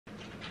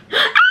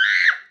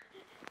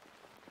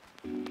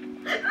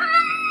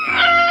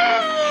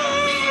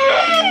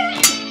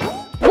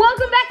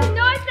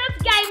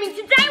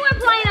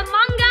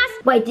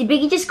Wait, did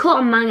Biggie just call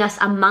Among Us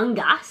Among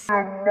Us?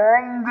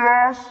 Among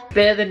Us?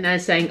 Better than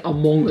NAZ saying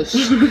Among Us.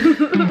 Who's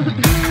gonna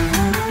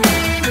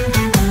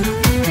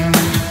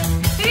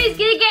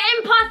get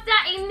imposter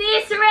in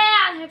this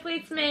round? Hopefully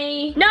it's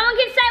me. No one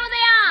can say what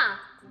they are.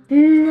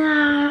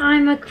 No,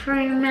 I'm a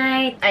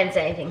crewmate. I didn't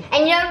say anything.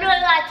 And you don't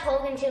really like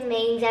talking to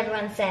memes,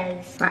 everyone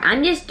says. Right,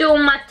 I'm just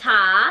doing my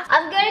task.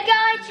 I'm gonna go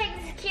and check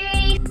the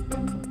security.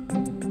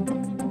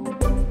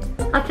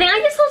 I think I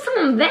just saw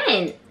someone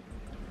vent.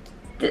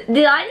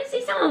 Did I just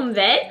see someone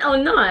vent or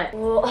not?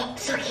 Oh,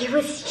 so he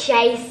was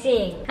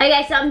chasing.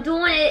 Okay, so I'm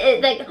doing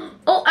it like,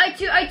 oh,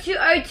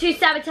 O2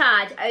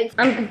 sabotage.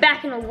 I'm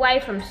backing away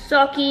from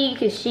Socky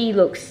because she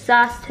looks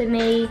sus to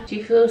me. Do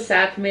you feel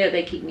sad for me that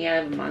they kicked me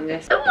out of Among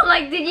Us?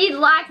 Like, did you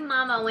like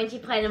Mama when she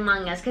played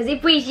Among Us? Because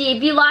if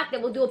you liked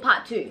it, we'll do a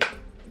part 2.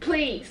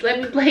 Please, let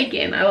me play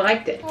again. I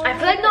liked it. I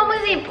feel like normally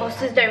the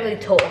imposters don't really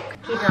talk.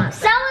 Someone's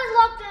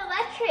locked the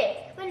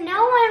electric, but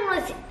no one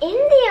was in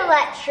the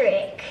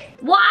electric.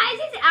 Why is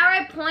this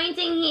arrow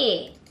pointing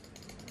here?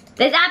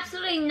 There's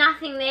absolutely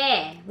nothing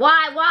there.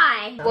 Why?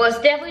 Well, it's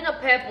definitely not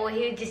purple.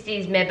 He just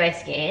did his medbay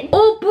scan.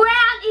 Oh,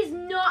 Brown is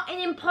not an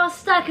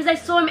imposter because I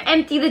saw him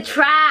empty the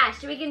trash.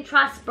 So we can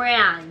trust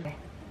Brown.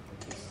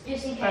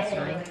 Just in case.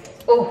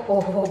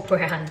 Oh,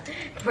 Brown.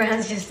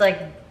 Brown's just like...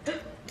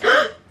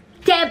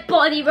 Dead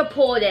body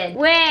reported.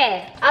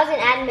 Where? I was an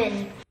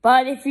admin.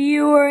 But if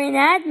you were an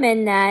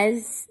admin,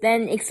 NAZ,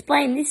 then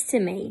explain this to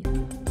me.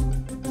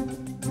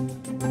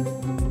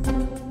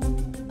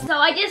 So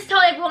I just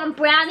told everyone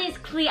Brown is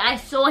clear. I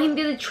saw him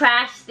do the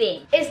trash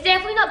thing. It's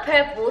definitely not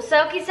purple.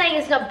 Selkie's saying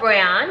it's not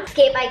brown.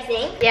 Skip, I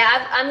think.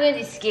 Yeah, I'm going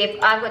to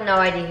skip. I've got no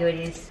idea who it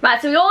is. Right,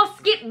 so we all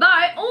skip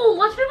vote. Oh,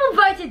 lots of people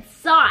voted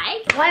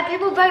psych. Why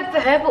people vote for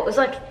purple? It was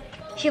like,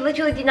 she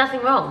literally did nothing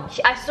wrong.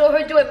 I saw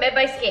her do a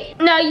medbay scan.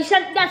 No, you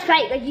said that's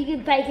fake. Like, you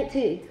can fake it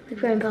too.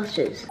 Like, we're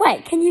imposters.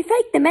 Wait, can you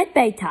fake the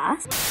medbay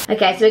task?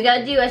 Okay, so we're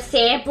going to do a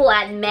sample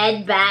at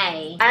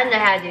medbay. I don't know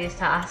how to do this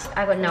task.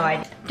 I've got no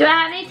idea. Do I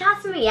have any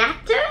tasks in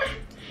reactor?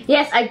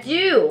 Yes, I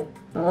do.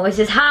 Oh, this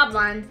is a hard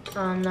one.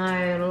 Oh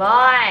no,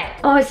 light.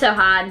 Oh, it's so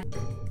hard.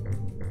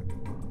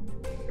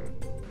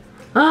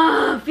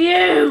 Oh,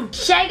 phew.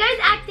 Shago's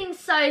acting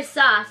so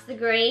sus, the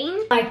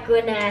green. My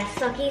goodness,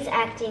 Socky's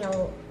acting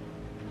a...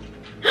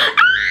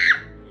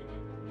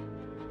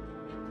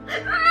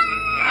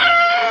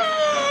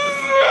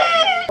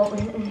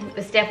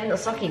 It's definitely not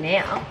Socky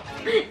now.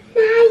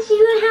 Nice, you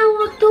got how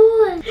locked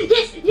doors.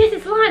 Yes,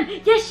 it's lime.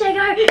 Yes,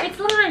 Shago, it's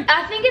lime.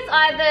 I think it's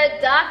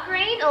either dark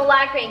green or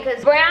light green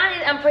because brown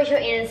is, I'm pretty sure,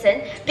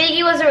 innocent.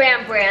 Biggie was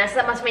around brown, so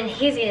that must mean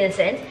he's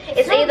innocent.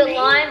 It's either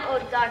lime or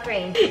dark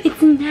green.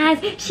 It's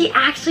NAZ. She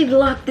actually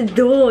locked the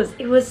doors.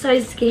 It was so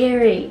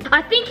scary.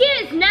 I think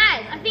it is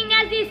NAZ. I think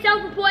NAZ is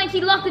self-reporting.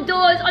 She locked the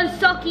doors on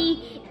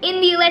Socky in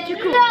the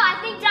electrical. No, I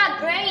think dark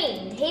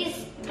green.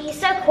 He's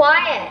so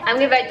quiet. I'm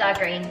gonna vote dark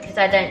green because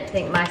I don't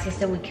think my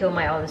sister would kill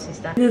my older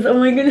sister. Oh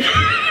my goodness.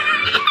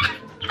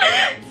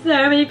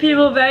 So many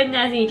people vote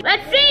Nazi.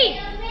 Let's see.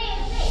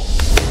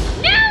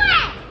 No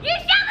way! You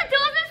shut the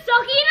doors and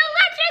Socky in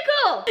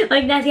electrical.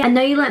 Like Nazi, I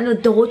know you learned the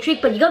door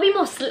trick, but you gotta be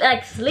more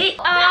slick.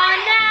 Oh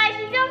no,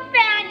 she got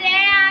found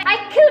out. I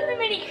killed the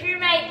mini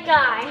crewmate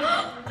guy.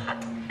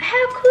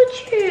 How could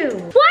you?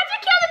 Why'd you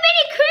kill the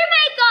mini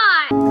crewmate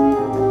guy?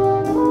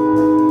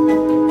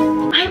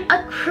 I'm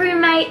a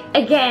crewmate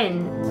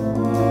again.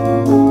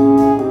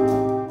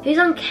 Who's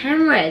on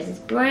cameras? It's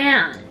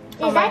Brown.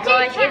 Is that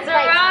gosh, it's a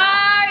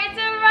row! It's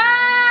a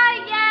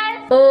row!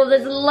 Yes! Oh,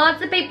 there's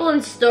lots of people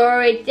in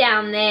storage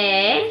down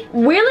there.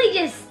 Really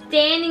just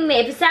standing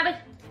there for Sabbath.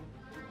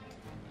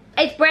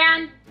 It's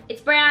Brown.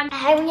 It's Brown. I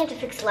hate when you have to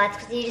fix lights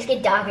because you just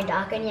get darker and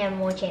darker and you have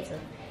more chance of...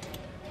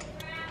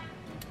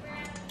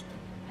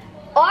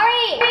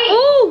 Ori!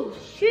 Oh,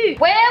 shoot.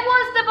 Where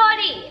was the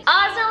body?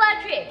 Ours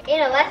electric. In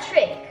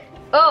electric.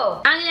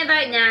 Oh. I'm gonna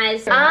vote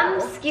Naz.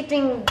 I'm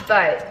skipping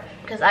vote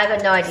because I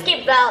got no idea.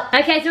 Skip vote.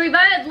 Okay, so we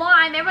voted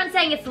lime. Everyone's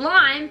saying it's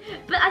lime,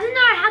 but I don't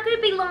know, how could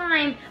it be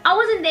lime? I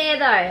wasn't there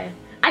though.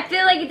 I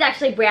feel like it's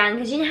actually Brown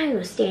because you know how he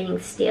was standing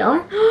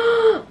still.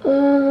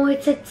 Oh,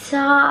 it's a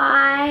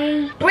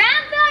tie.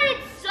 Brown voted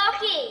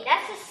Socky.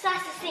 That's the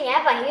sussest thing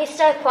ever. He was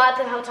so quiet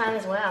the whole time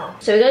as well.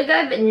 So we're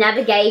gonna go for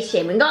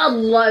navigation. We've got a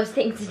lot of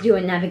things to do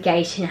in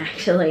navigation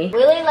actually.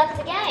 Willie left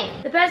the game.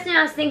 The person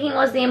I was thinking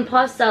was the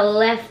imposter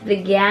left the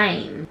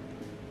game.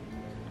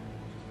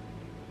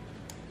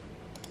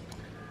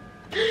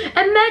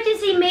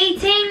 Emergency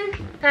meeting.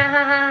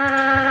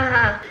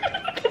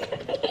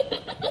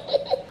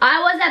 I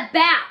was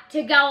about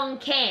to go on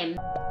cam.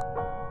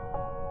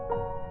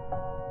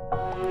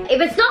 If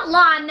it's not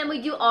lime, then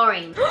we do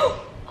orange.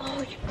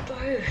 Oh, you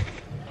both.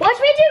 Watch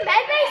me do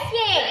medbay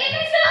scan.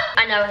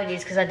 I know who it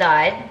is because I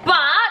died, but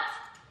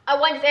I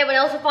wonder if everyone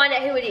else will find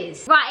out who it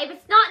is. Right, if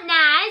it's not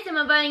Naz, then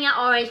we're voting out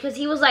orange because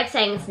he was like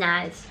saying it's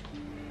Naz.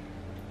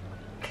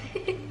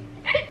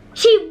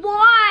 She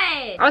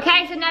won!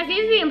 Okay, so now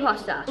who's the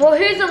imposter? Well,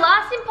 who's the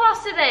last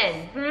imposter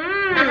then?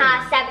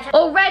 Sabotage.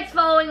 Oh, Red's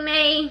following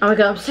me. Oh my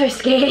god, I'm so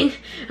scared.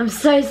 I'm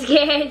so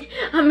scared.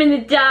 I'm in the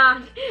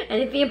dark.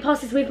 And if the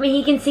imposter's with me,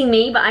 he can see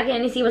me, but I can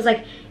only see what's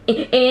like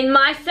in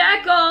my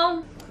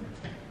circle.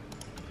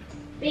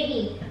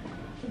 Biggie.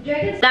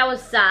 That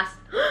was sus.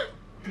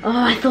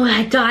 Oh, I thought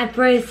I died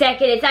for a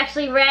second. It's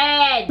actually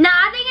red. Nah,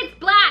 I think it's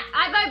black.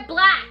 I vote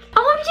black.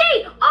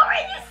 OMG!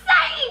 Orange is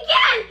saying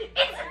again!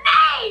 It's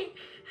me!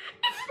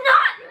 It's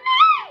not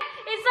me!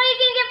 It's like you're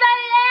gonna get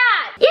voted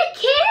out. You're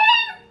kidding?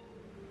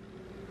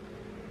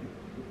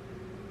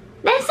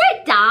 They're so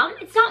dumb.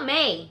 It's not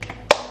me.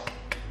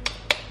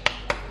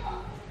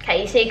 Okay,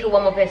 you see, you could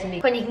one more person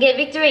when you can get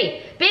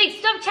victory. Big,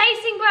 stop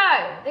chasing,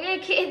 bro. They're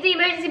gonna hit the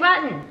emergency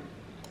button.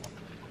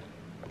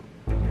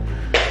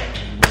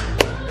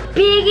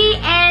 Biggie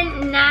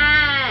and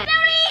NAZ.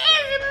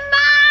 Is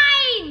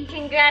mine!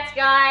 Congrats,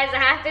 guys. I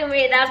have to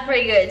admit, that was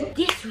pretty good.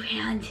 This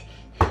round,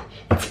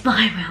 it's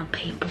my round,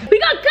 people. We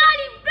got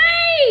Cardi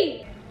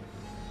B!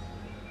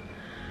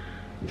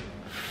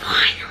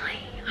 Finally,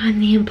 I'm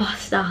the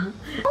imposter. Oh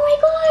my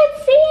god,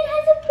 Cian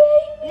has a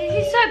baby.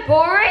 This is so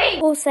boring.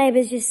 Poor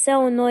Saber's just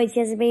so annoyed she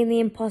hasn't been the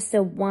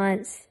imposter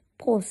once.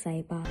 Poor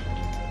Saber.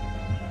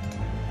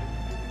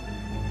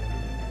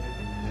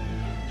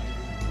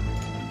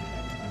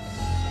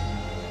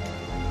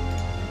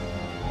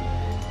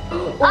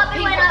 Up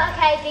it went up,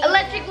 okay, Biggie.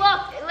 Electric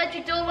locked.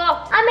 Electric door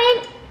locked. I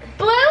mean,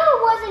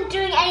 Blue wasn't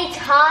doing any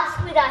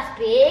tasks with us,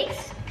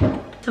 Biggs.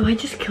 So I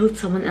just killed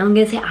someone and I'm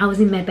gonna say I was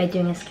in medbay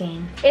doing a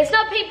scan. It's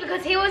not Pete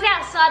because he was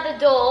outside the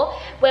door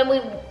when we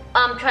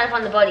tried to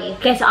find the body.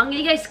 Okay, so I'm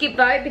gonna go skip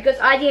vote because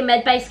I did a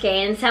medbay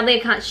scan. Sadly, I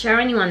can't show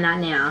anyone that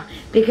now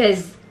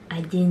because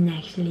I didn't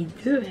actually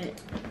do it.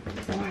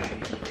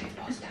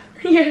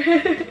 Yeah.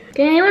 Can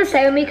anyone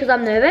stay with me because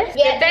I'm nervous?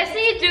 Yeah. The best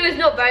thing to do is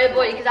not vote the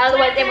body because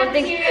otherwise everyone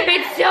thinks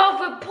it's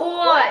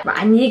self-report. Right,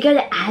 I need to go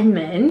to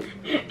admin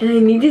and I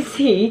need to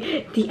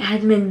see the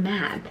admin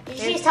map. Did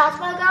you see his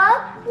taskbar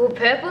go? Well,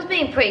 Purple's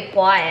being pretty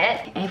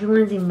quiet.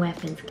 Everyone's in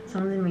weapons.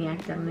 Someone's in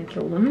reactor. I'm gonna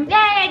kill them. Yay,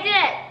 I did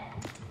it.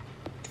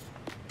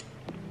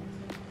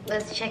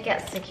 Let's check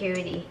out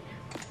security.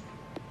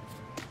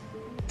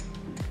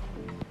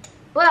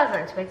 Well, that was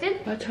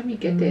unexpected. By the time you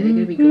get there, they're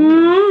gonna be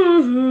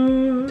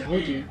gone.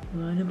 Told you. I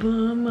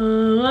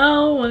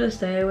wanna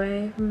stay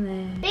away from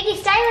there. Biggie,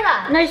 stay with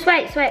us. No, just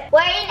wait, just wait.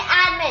 We're in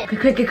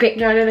admin. Quick.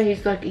 No,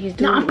 he's doing.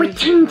 No, I'm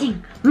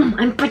pretending.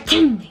 I'm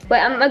pretending. Wait,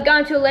 I'm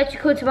going to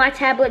electrical to my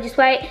tablet. Just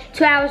wait.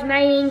 2 hours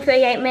remaining,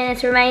 38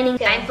 minutes remaining.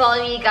 I'm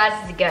following you guys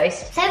as a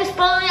ghost. Saber's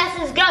following us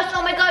as ghosts.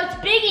 Oh my god, it's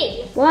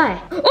Biggie. Why?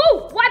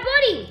 Oh, why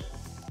body?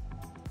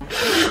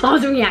 I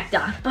was in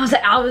reactor.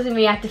 I was in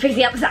reactor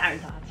fixing up the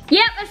sabotage.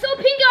 Yep, I saw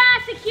Pink go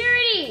out of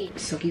security.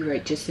 Soggy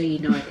Red, just so you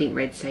know, I think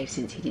Red's safe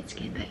since he did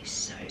scan, but he's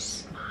so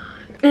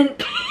smart. And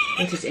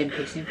It's just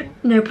MP simple.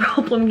 no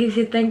problem, he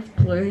said thanks,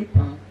 Blue.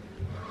 Oh.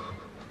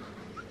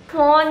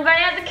 Come on, vote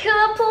out the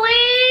killer,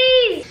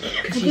 please.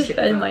 I just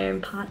voted my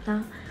own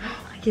partner.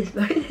 I just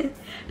voted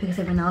because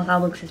everyone else, I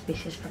look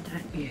suspicious for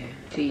that. Yeah,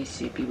 geez,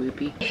 soupy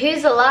whoopy.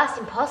 Who's the last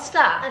imposter?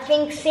 I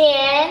think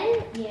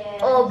Cian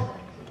or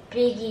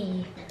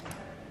Biggie.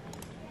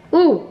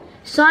 Ooh,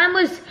 Cyan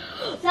was... Cian!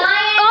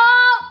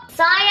 Oh!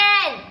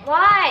 Cyan!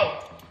 Why?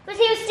 Because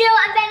he was still,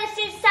 and then as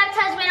soon as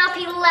sabotage went off,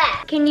 he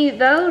left. Can you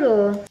vote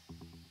or?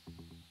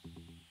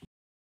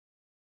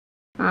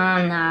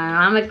 Oh no,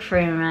 I'm a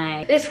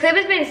crewmate. This clip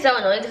has been so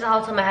annoying because the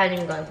whole time I hadn't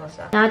even got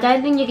imposter. No, I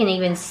don't think you can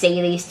even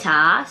see these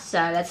tasks, so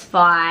that's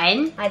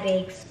fine. Hi,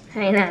 Biggs.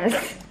 Hey,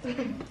 Naz.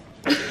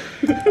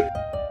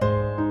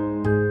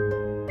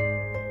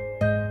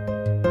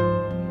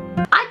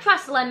 I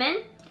trust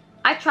Lemon.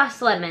 I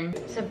trust Lemon.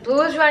 So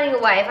Blue is running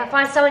away. If I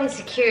find someone in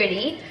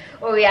security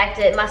or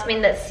reactor, it must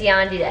mean that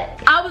Cian did it.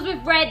 I was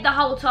with Red the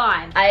whole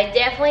time. I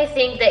definitely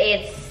think that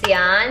it's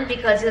Cian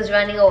because he was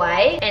running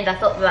away and I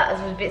thought that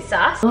was a bit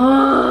sus.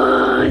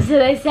 Oh, so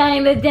they're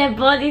saying the dead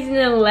body's in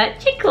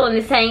electrical and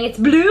they're saying it's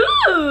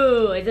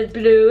Blue. Is it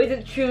Blue? Is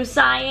it true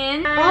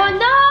Cyan? Oh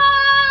no!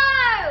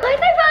 Why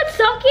did they vote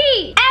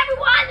Socky?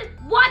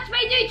 Everyone, watch me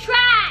do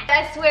track.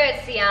 I swear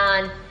it's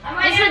Cian.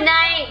 Just the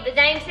name. The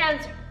name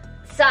sounds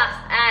sus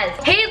as.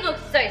 He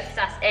looks so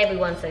sus.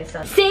 Everyone's so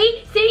sus.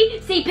 See,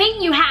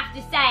 Pink, you have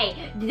to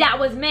say that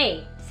was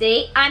me.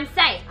 See, I'm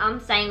safe. I'm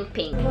saying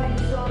Pink.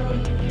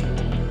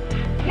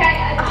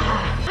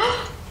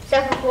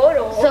 Self-report.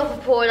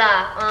 Self-reporter.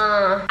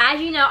 As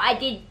you know, I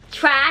did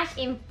trash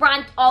in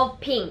front of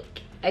Pink.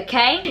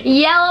 Okay?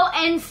 Yellow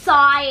and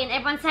Cyan.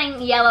 Everyone's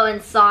saying yellow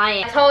and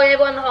Cyan. I told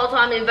everyone the whole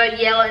time to vote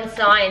yellow and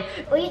Cian.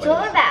 What are you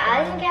talking about?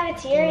 I was in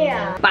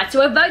cafeteria. But so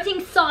we're voting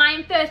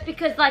Cyan first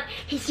because like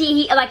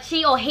she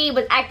or he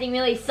was acting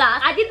really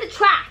sus. I did the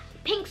trash.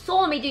 Pink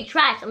saw me do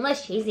trash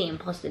unless she's the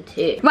imposter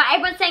too. Right,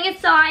 everyone's saying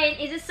it's Cyan.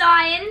 Is it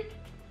Cyan?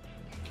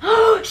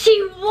 Oh,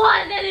 she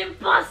was an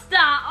imposter.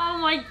 Oh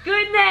my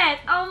goodness.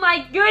 Oh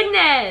my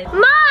goodness.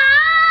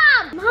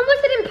 Mom! Mom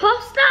was an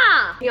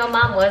imposter. Your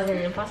mum was an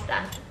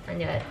imposter. I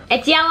knew it.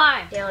 It's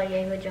yellow. Yeah,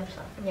 good job,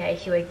 son. Yeah,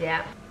 she worked it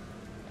out.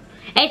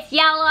 It's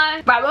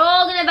yellow. Right, we're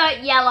all gonna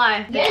vote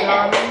yellow.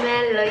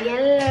 Mellow,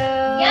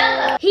 yellow.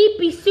 Yellow. He'd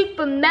be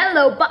super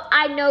mellow, but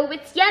I know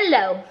it's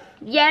yellow.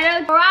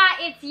 Yellow. Alright,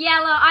 it's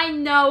yellow. I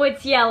know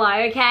it's yellow,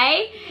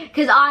 okay?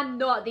 Because I'm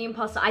not the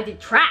imposter. I did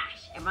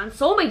trash. Everyone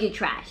saw me do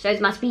trash, so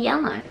it must be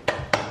yellow.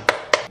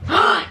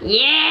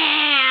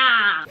 Yeah!